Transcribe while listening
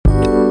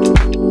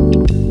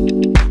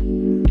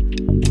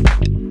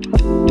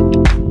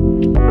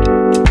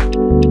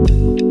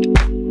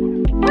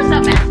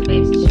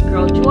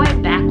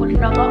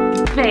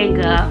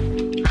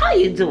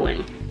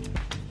doing.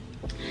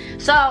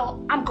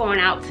 So I'm going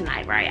out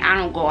tonight, right? I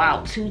don't go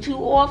out too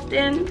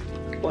often,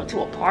 or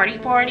to a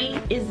party.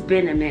 It's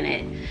been a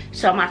minute.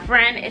 So my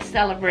friend is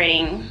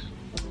celebrating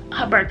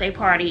her birthday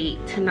party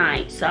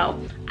tonight, so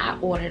I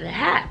ordered a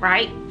hat,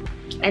 right?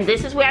 And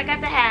this is where I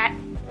got the hat.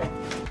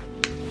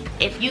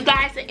 If you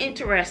guys are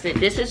interested,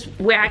 this is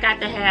where I got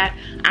the hat.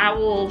 I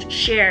will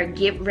share a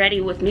get ready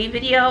with me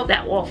video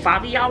that all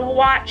 5 of y'all will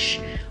watch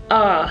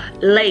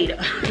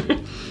later.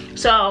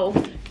 So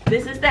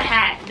this is the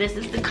hat. This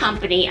is the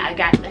company I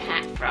got the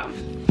hat from.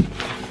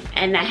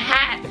 And the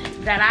hat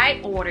that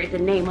I ordered, the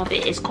name of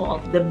it is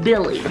called the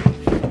Billy.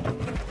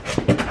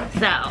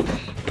 So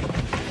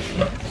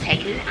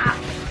taking her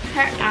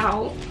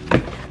out.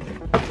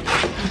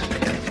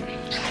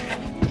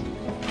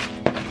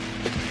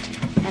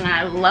 And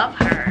I love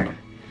her.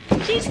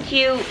 She's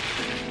cute.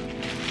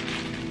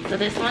 So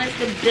this one is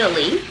the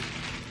Billy.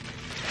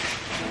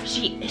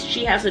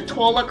 She has a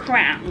taller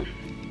crown.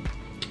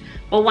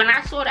 But when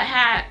I saw the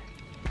hat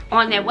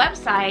on their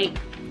website,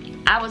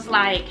 I was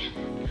like,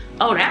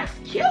 oh, that's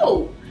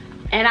cute.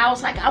 And I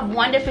was like, I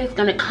wonder if it's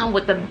gonna come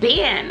with a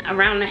band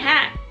around the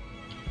hat.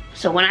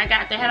 So when I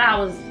got the hat, I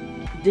was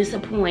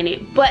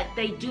disappointed. But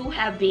they do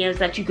have bands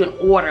that you can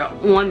order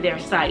on their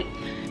site.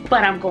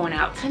 But I'm going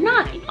out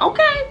tonight,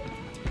 okay?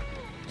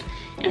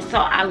 And so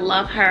I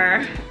love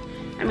her.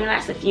 I mean,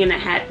 that's a few in a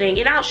hat thing.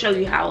 And I'll show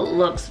you how it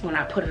looks when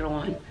I put it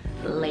on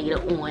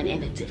later on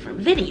in a different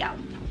video.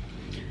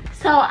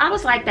 So I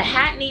was like, the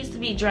hat needs to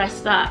be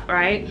dressed up,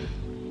 right?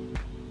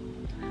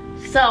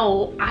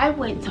 So I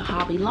went to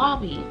Hobby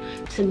Lobby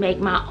to make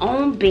my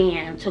own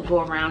band to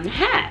go around the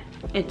hat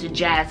and to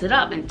jazz it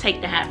up and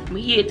take the hat from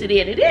here to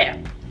there to there.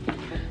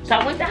 So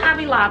I went to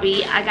Hobby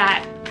Lobby. I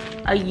got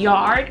a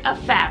yard of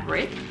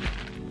fabric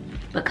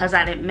because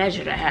I didn't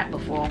measure the hat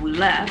before we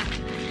left.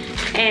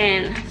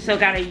 And so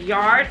got a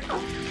yard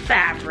of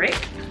fabric.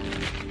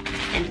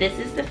 And this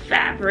is the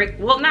fabric.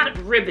 Well, not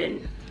a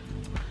ribbon.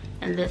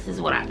 And this is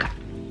what I got.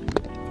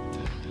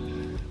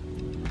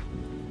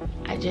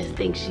 I just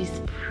think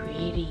she's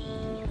pretty.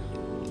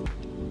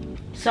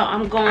 So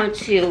I'm going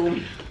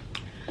to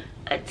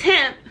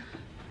attempt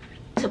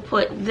to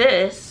put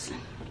this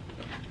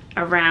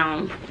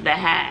around the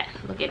hat.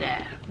 Look at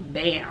that.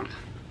 Bam.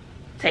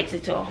 Takes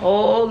it to a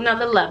whole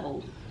nother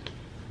level.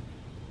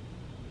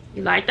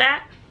 You like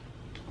that?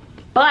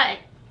 But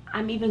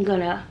I'm even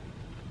gonna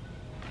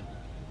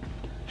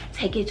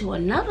take it to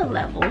another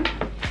level.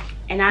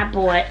 And I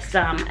bought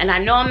some, and I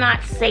know I'm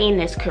not saying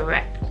this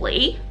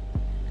correctly.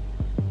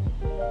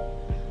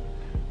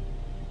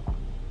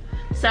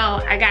 So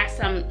I got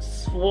some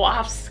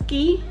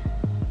Swarovski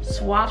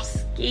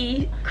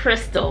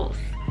crystals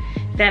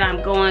that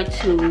I'm going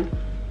to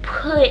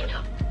put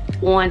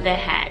on the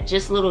hat.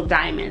 Just little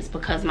diamonds,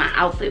 because my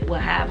outfit will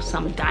have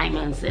some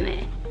diamonds in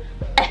it.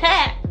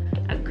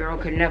 A girl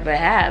could never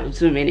have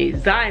too many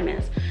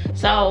diamonds.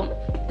 So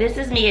this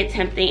is me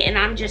attempting, and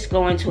I'm just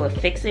going to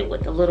affix it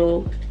with a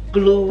little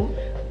glue.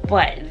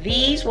 But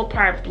these will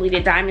probably,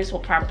 the diamonds will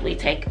probably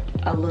take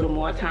a little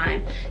more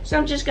time. So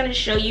I'm just gonna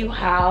show you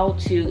how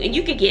to, and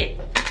you could get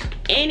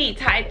any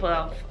type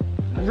of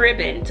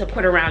ribbon to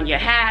put around your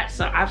hat.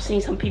 So I've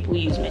seen some people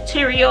use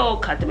material,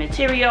 cut the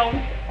material,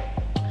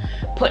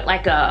 put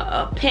like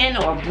a pin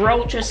or a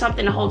brooch or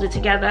something to hold it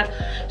together.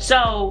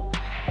 So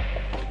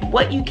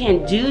what you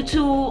can do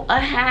to a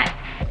hat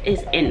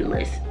is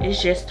endless.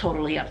 It's just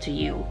totally up to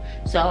you.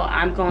 So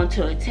I'm going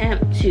to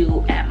attempt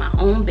to add my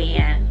own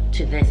band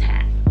to this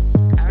hat.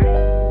 All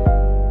right.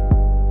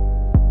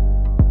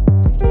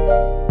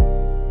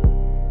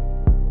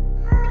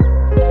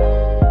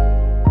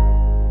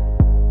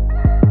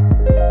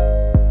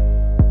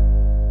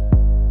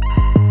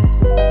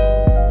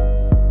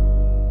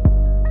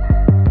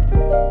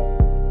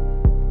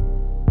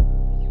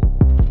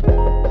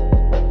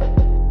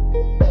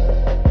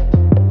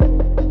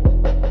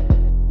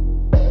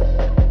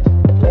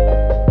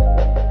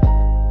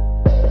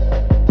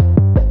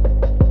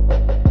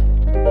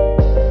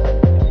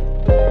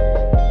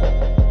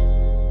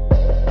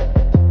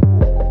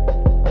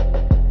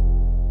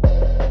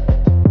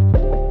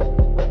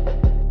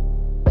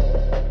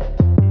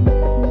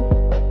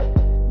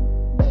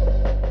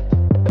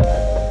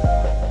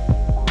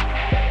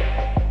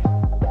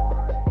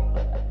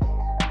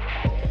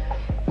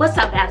 What's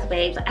up, Bazzle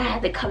babes? I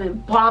had to come in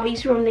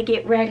Bobby's room to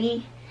get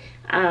ready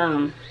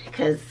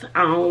because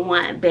I don't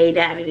want Bay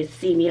Daddy to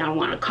see me. I don't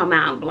want to come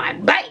out and be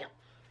like, bam,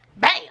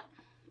 bam.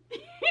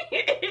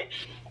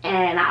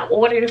 And I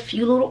ordered a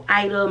few little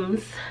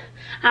items.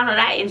 I don't know,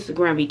 that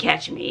Instagram be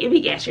catching me. It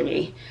be catching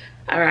me.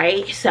 All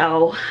right,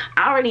 so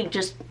I already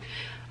just,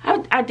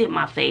 I did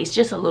my face,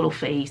 just a little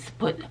face.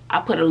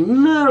 I put a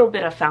little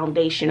bit of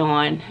foundation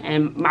on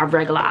and my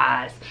regular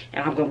eyes.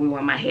 And I'm going to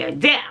wear my hair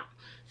down.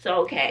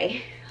 So,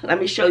 okay, let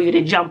me show you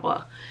the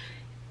jumper.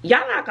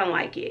 Y'all not gonna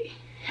like it.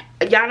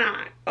 Y'all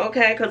not,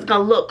 okay? Because it's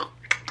gonna look.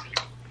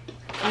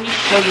 Let me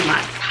show you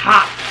my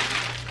top.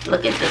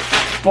 Look at the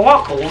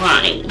sparkle,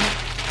 honey.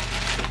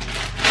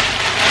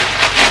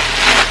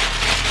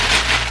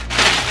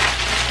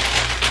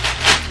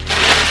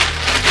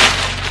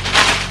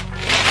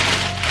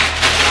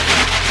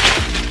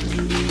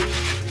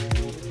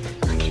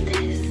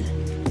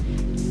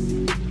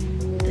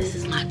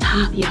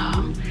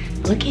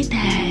 look at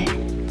that.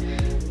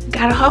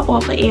 Got her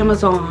off of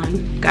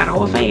Amazon. Got her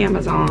off of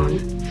Amazon.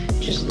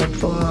 Just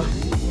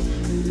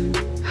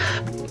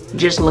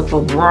look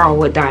for bra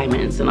with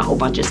diamonds and a whole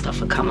bunch of stuff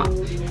will come up.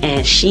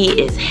 And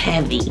she is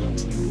heavy.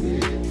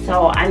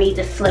 So I need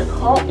to slip her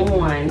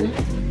on.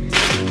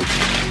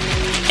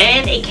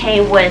 And it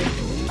came with,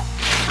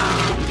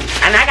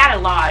 and I got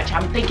a large.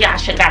 I'm thinking I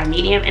should have got a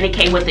medium. And it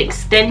came with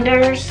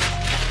extenders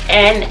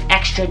and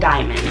extra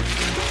diamonds.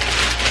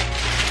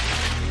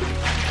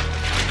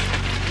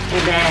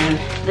 And then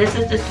this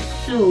is the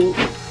suit,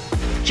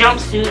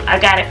 jumpsuit. I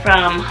got it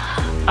from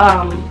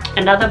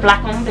another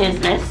black-owned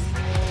business.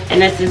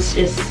 And this is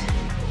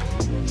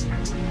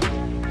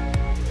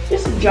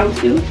just a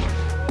jumpsuit.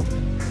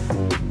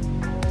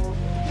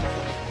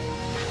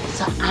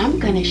 So I'm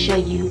gonna show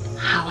you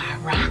how I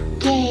rock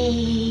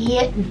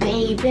it,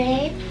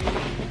 baby.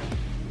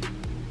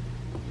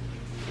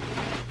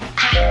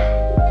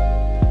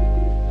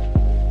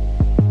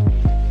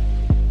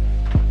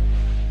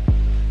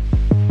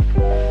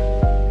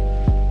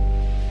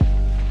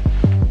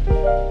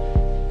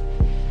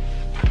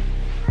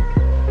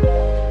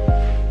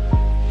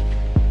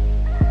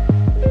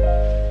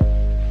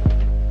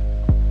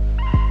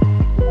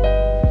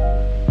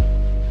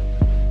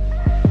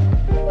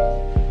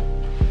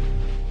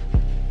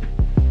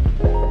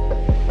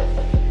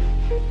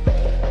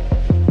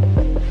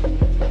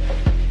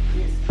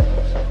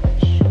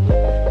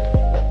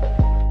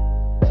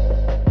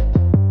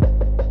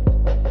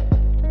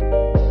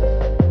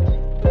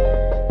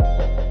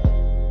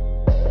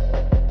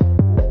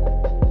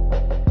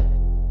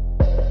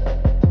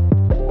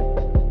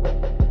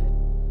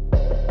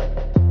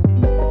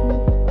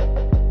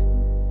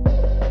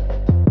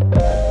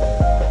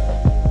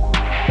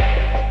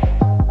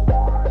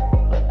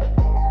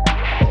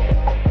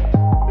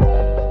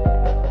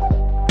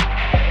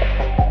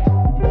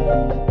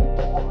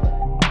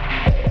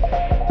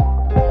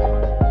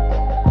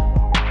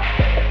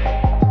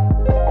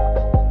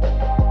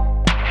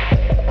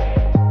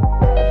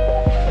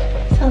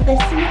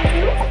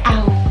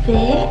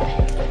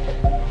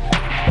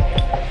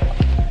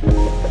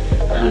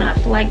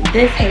 Like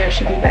this hair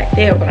should be back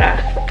there, but I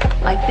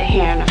like the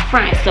hair in the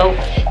front. So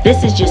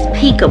this is just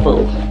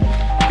peekaboo.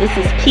 This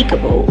is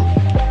peekaboo.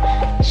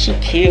 She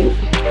cute,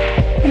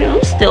 you know,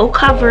 still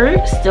covered,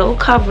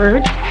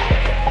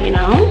 you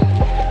know.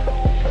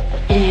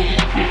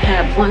 And you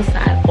have one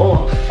side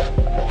off.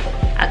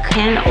 I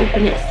can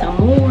open it some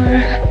more.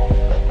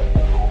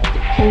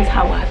 Depends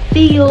how I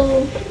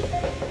feel.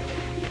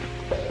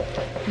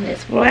 And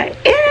that's what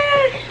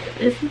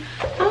this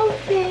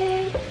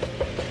outfit.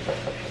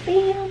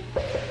 Bam.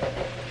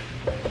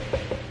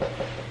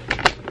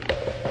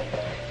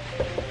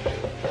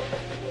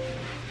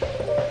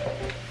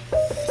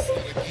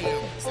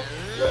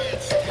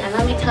 And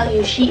let me tell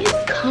you, she is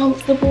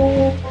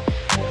comfortable.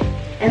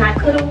 And I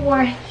could have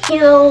worn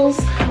heels,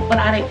 but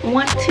I didn't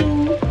want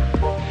to.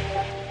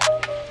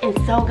 And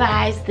so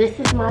guys, this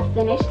is my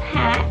finished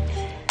hat.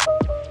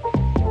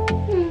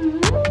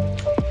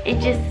 It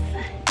just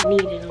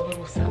needed a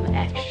little something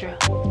extra.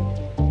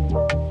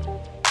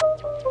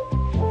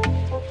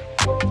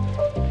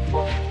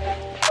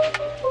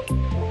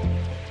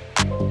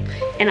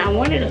 And I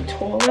wanted a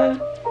taller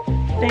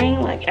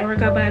thing like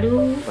Erykah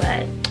Badu,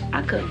 but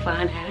I couldn't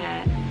find her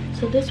hat.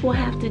 So this will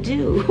have to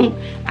do.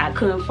 I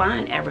couldn't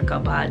find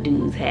Erykah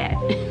Badu's hat.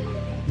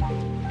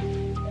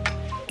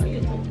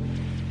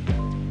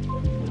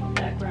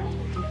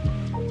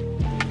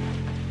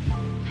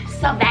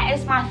 So that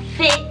is my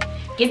fit.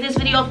 Give this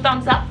video a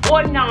thumbs up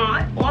or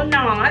not,